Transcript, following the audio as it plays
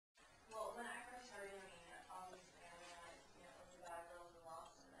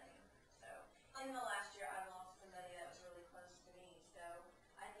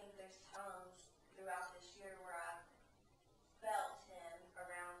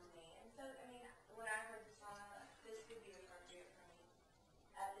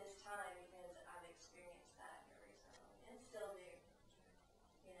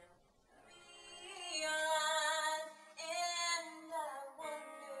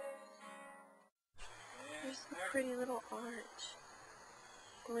There's a pretty little arch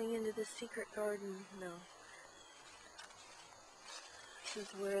going into the secret garden. No. This is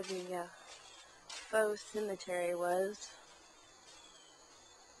where the faux cemetery was.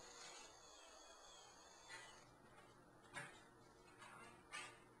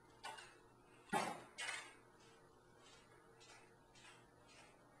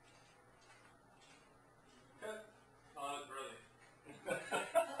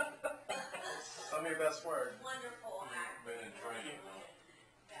 Tell me your best word. Wonderful. Been in training.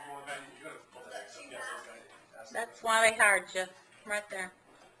 That's why they hired you. Right there.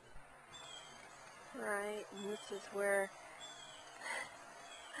 Right, and this is where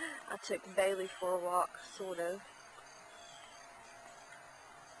I took Bailey for a walk, sort of.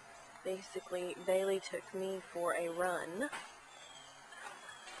 Basically, Bailey took me for a run.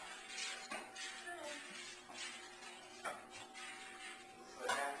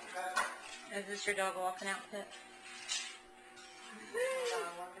 Is this your dog walking outfit?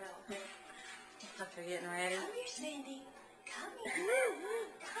 Looks like they're getting ready. Come here, Sandy. Come here.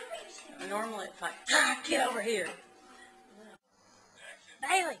 Come here, Sandy. Normally it's like, get over here.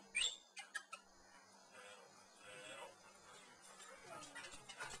 Bailey!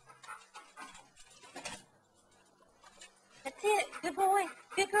 That's it. Good boy.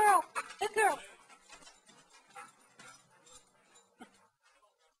 Good girl. Good girl.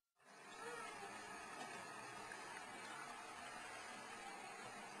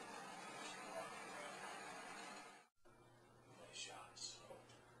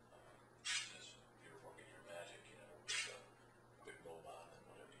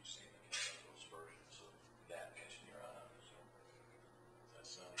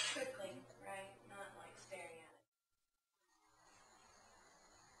 Quickly, right? Not like staring at it.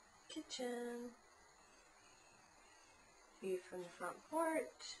 Kitchen. View from the front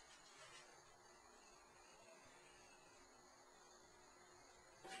porch.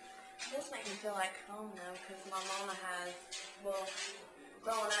 This makes me feel like home though, because my mama has, well,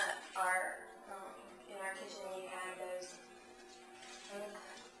 growing up, in our kitchen we had those,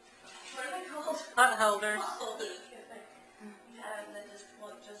 what are they called? Pot holders. Holy. We had them that just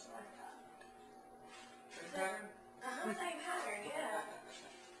look just like that. Same pattern, yeah.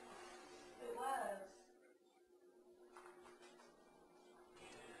 It was.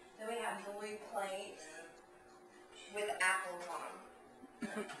 Then we have blue plates with apples on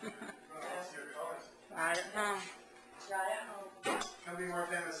them. Right at home. Right at home. Come be more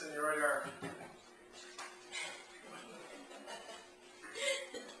famous than you already are.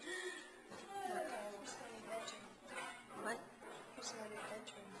 What? Here's my new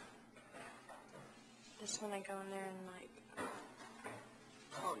bedroom. Just when I go in there and like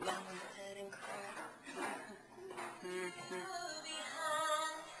calm down.